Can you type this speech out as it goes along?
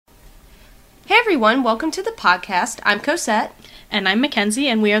Hey everyone, welcome to the podcast. I'm Cosette. And I'm Mackenzie,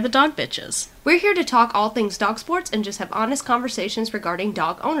 and we are the Dog Bitches. We're here to talk all things dog sports and just have honest conversations regarding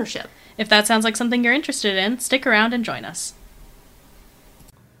dog ownership. If that sounds like something you're interested in, stick around and join us.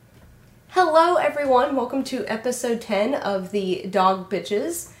 Hello everyone, welcome to episode 10 of the Dog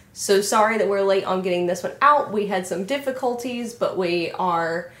Bitches. So sorry that we're late on getting this one out. We had some difficulties, but we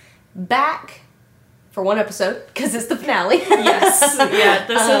are back for one episode because it's the finale. Yes, yeah,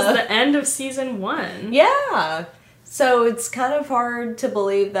 this is the end of season 1. Yeah, so it's kind of hard to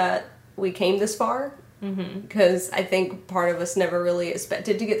believe that we came this far because I think part of us never really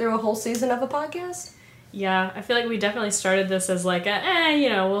expected to get through a whole season of a podcast. Yeah, I feel like we definitely started this as like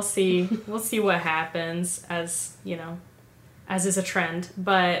we'll see what happens as is a trend,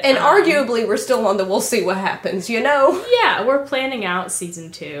 but... And arguably we're still on the we'll see what happens, Yeah, we're planning out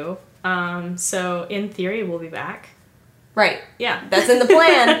season 2, so in theory we'll be back. Right. Yeah. That's in the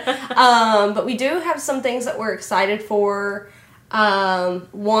plan. But we do have some things that we're excited for.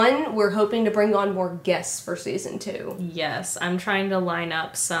 One, we're hoping to bring on more guests for season 2. Yes, I'm trying to line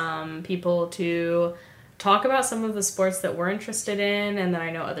up some people to talk about some of the sports that we're interested in and that I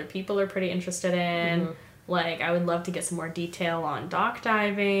know other people are pretty interested in. Mm-hmm. Like, I would love to get some more detail on dock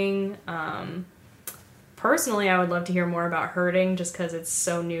diving. Personally, I would love to hear more about herding just because it's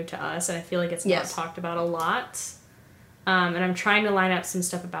so new to us and I feel like it's not talked about a lot. And I'm trying to line up some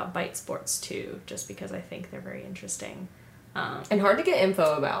stuff about bite sports too, just because I think they're very interesting. And hard to get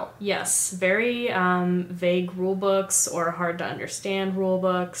info about. Yes, very vague rule books or hard to understand rule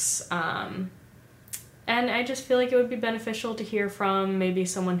books. And I just feel like it would be beneficial to hear from maybe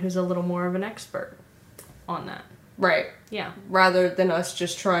someone who's a little more of an expert on that. Right. Yeah. Rather than us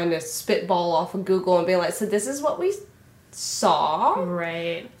just trying to spitball off of Google and being like, so this is what we saw.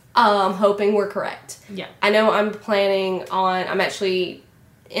 Right. Hoping we're correct. Yeah. I know I'm actually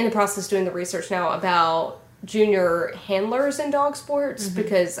in the process doing the research now about junior handlers in dog sports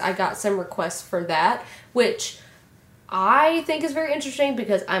because I got some requests for that, which I think is very interesting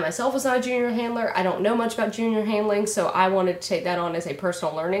because I myself was not a junior handler. I don't know much about junior handling, so I wanted to take that on as a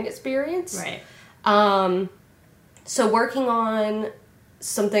personal learning experience. Right. So working on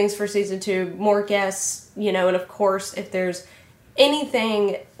some things for season 2, more guests, and of course, if there's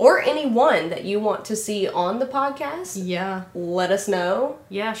anything or anyone that you want to see on the podcast, let us know.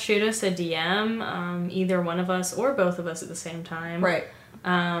 Yeah, shoot us a DM, either one of us or both of us at the same time. Right.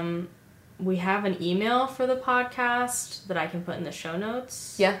 We have an email for the podcast that I can put in the show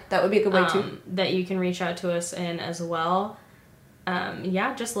notes. Yeah, that would be a good way too. That you can reach out to us in as well.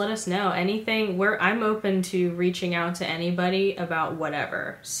 Just let us know anything. I'm open to reaching out to anybody about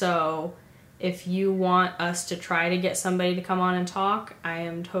whatever. So if you want us to try to get somebody to come on and talk, I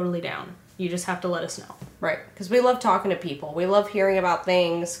am totally down. You just have to let us know. Right, because we love talking to people. We love hearing about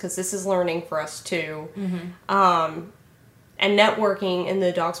things because this is learning for us too. And networking in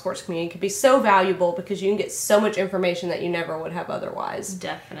the dog sports community can be so valuable because you can get so much information that you never would have otherwise.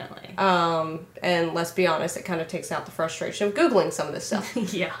 Definitely. And let's be honest, it kind of takes out the frustration of Googling some of this stuff.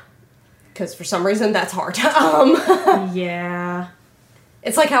 Yeah. Because for some reason that's hard. Yeah.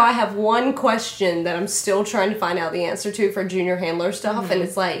 It's like how I have one question that I'm still trying to find out the answer to for junior handler stuff, and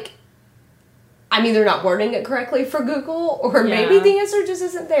it's like, I'm either not wording it correctly for Google, or maybe the answer just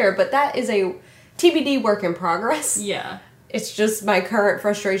isn't there, but that is a TBD work in progress. Yeah. It's just my current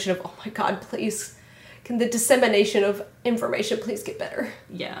frustration of, oh my god, please, can the dissemination of information please get better?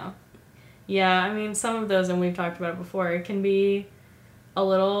 Yeah. Yeah, I mean, some of those, and we've talked about it before, it can be a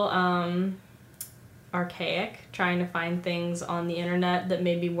little, archaic, trying to find things on the internet that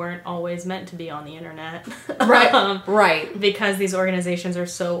maybe weren't always meant to be on the internet. Right, right. Because these organizations are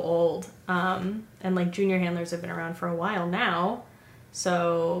so old. And like junior handlers have been around for a while now.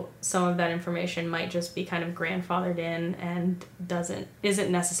 So some of that information might just be kind of grandfathered in and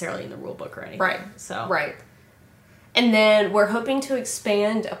isn't necessarily in the rule book or anything. Right. So right. And then we're hoping to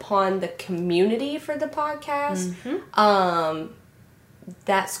expand upon the community for the podcast.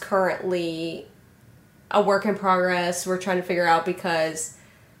 That's currently a work in progress. We're trying to figure out because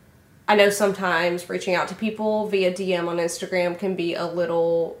I know sometimes reaching out to people via DM on Instagram can be a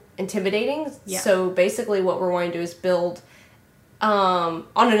little intimidating. Yeah. So basically what we're wanting to do is build on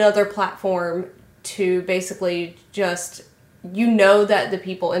another platform to basically just, that the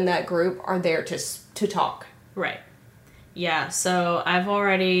people in that group are there to talk. Right. Yeah, so I've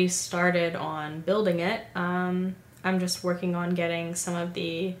already started on building it. I'm just working on getting some of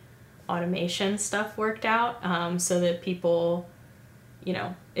the automation stuff worked out so that people,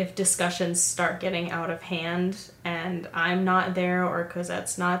 if discussions start getting out of hand and I'm not there or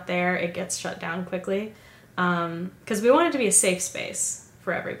Cosette's not there, it gets shut down quickly. Because we want it to be a safe space.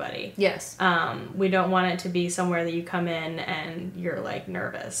 for everybody. Yes. We don't want it to be somewhere that you come in and you're like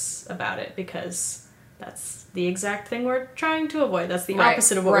nervous about it, because that's the exact thing we're trying to avoid. That's the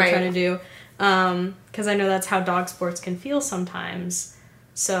opposite of what we're trying to do. Because I know that's how dog sports can feel sometimes.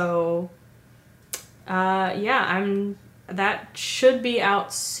 So, that should be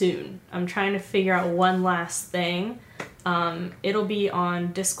out soon. I'm trying to figure out one last thing. It'll be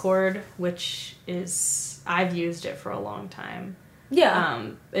on Discord, which is, I've used it for a long time.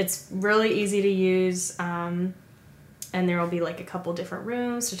 Yeah. It's really easy to use, and there will be like a couple different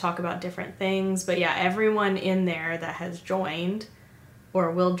rooms to talk about different things. But yeah, everyone in there that has joined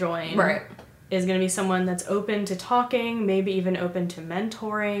or will join is going to be someone that's open to talking, maybe even open to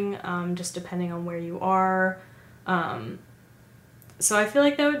mentoring, just depending on where you are. So I feel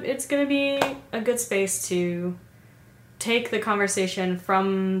like it's going to be a good space to take the conversation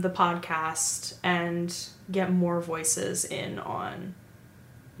from the podcast and get more voices in on,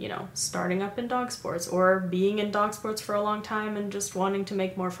 starting up in dog sports or being in dog sports for a long time and just wanting to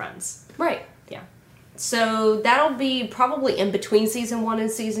make more friends. Right. Yeah. So that'll be probably in between season 1 and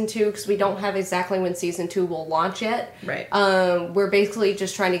season 2, because we don't have exactly when season 2 will launch yet. Right. We're basically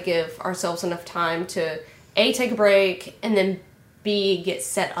just trying to give ourselves enough time to A, take a break, and then B, get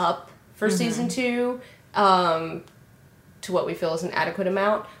set up for season 2 to what we feel is an adequate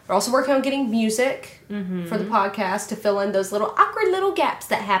amount. We're also working on getting music for the podcast to fill in those awkward little gaps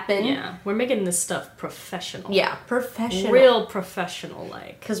that happen. Yeah, we're making this stuff professional. Yeah, professional. Real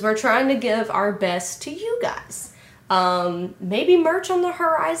professional-like. Because we're trying to give our best to you guys. Maybe merch on the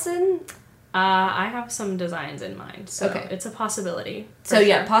horizon. I have some designs in mind, so it's a possibility. So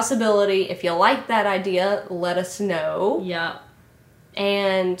yeah, possibility. If you like that idea, let us know. Yeah.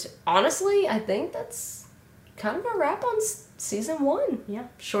 And honestly, I think that's kind of a wrap on season 1. Yeah.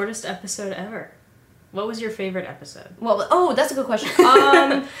 Shortest episode ever. What was your favorite episode? Well, that's a good question.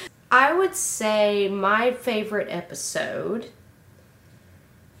 I would say my favorite episode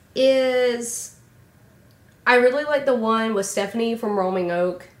is, I really like the one with Stephanie from Roaming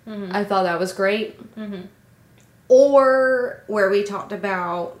Oak. I thought that was great. Or where we talked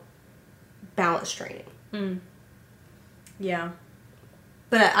about balance training. Yeah.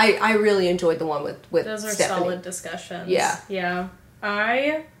 But I really enjoyed the one with Those are Stephanie. solid discussions. Yeah. Yeah.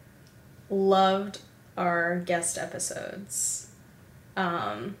 I loved our guest episodes.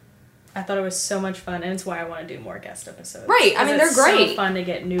 I thought it was so much fun, and it's why I want to do more guest episodes. Right. I mean, they're great. It's so fun to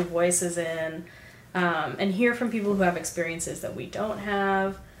get new voices in, and hear from people who have experiences that we don't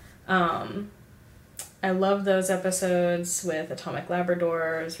have. I love those episodes with Atomic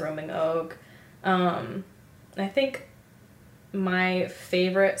Labradors, Roaming Oak. I think my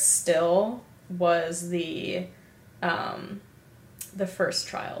favorite still was the first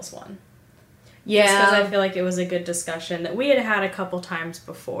trials one. Yeah. Just because I feel like it was a good discussion that we had had a couple times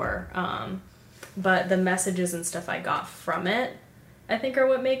before. But the messages and stuff I got from it, I think, are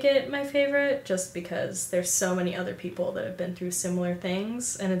what make it my favorite, just because there's so many other people that have been through similar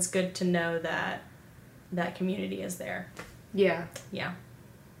things, and it's good to know that that community is there. Yeah. Yeah.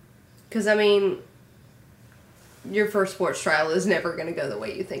 Because, I mean, your first sports trial is never going to go the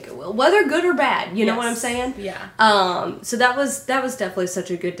way you think it will, whether good or bad. You know what I'm saying? Yeah. So that was definitely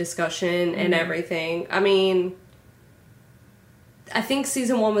such a good discussion and everything. I mean, I think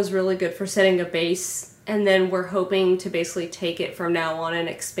season 1 was really good for setting a base, and then we're hoping to basically take it from now on and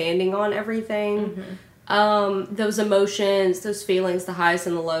expanding on everything. Those emotions, those feelings, the highs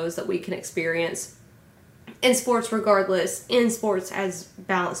and the lows that we can experience in sports regardless, in sports as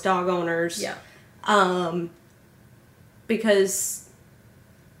balanced dog owners. Yeah. Because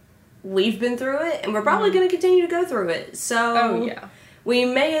we've been through it, and we're probably going to continue to go through it. So we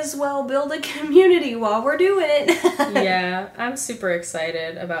may as well build a community while we're doing it. Yeah, I'm super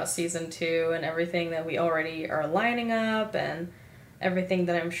excited about season 2 and everything that we already are lining up, and everything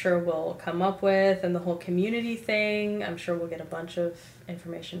that I'm sure we'll come up with, and the whole community thing. I'm sure we'll get a bunch of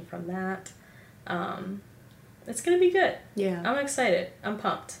information from that. It's going to be good. Yeah. I'm excited. I'm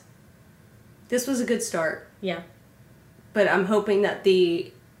pumped. This was a good start. Yeah. But I'm hoping that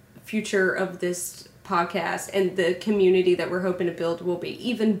the future of this podcast and the community that we're hoping to build will be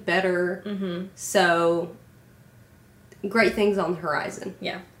even better. So, great things on the horizon.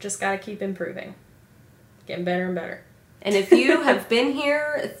 Yeah. Just got to keep improving. Getting better and better. And if you have been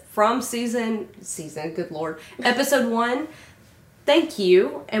here from good Lord, episode 1, thank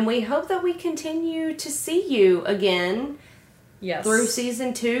you. And we hope that we continue to see you again. Yes. Through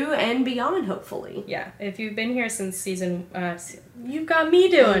season 2 and beyond, hopefully. Yeah. If you've been here since season... you've got me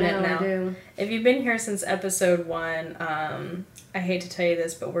doing it now. I do. If you've been here since episode 1, I hate to tell you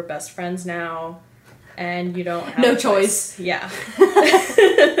this, but we're best friends now. and you don't have no a choice. Yeah.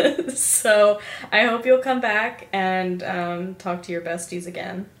 So I hope you'll come back and talk to your besties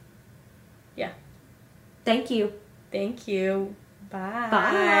again. Yeah. Thank you. Thank you. Bye.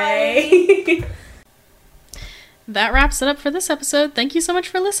 Bye. That wraps it up for this episode. Thank you so much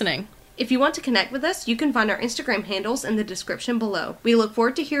for listening. If you want to connect with us, you can find our Instagram handles in the description below. We look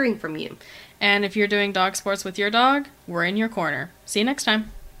forward to hearing from you. And if you're doing dog sports with your dog, we're in your corner. See you next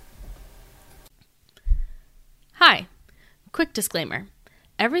time. Hi. Quick disclaimer.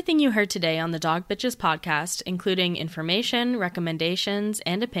 Everything you heard today on the Dog Bitches podcast, including information, recommendations,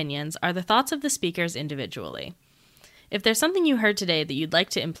 and opinions, are the thoughts of the speakers individually. If there's something you heard today that you'd like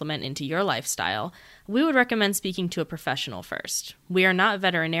to implement into your lifestyle, we would recommend speaking to a professional first. We are not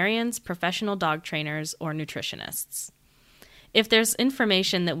veterinarians, professional dog trainers, or nutritionists. If there's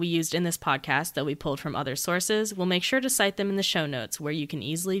information that we used in this podcast that we pulled from other sources, we'll make sure to cite them in the show notes where you can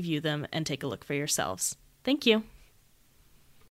easily view them and take a look for yourselves. Thank you.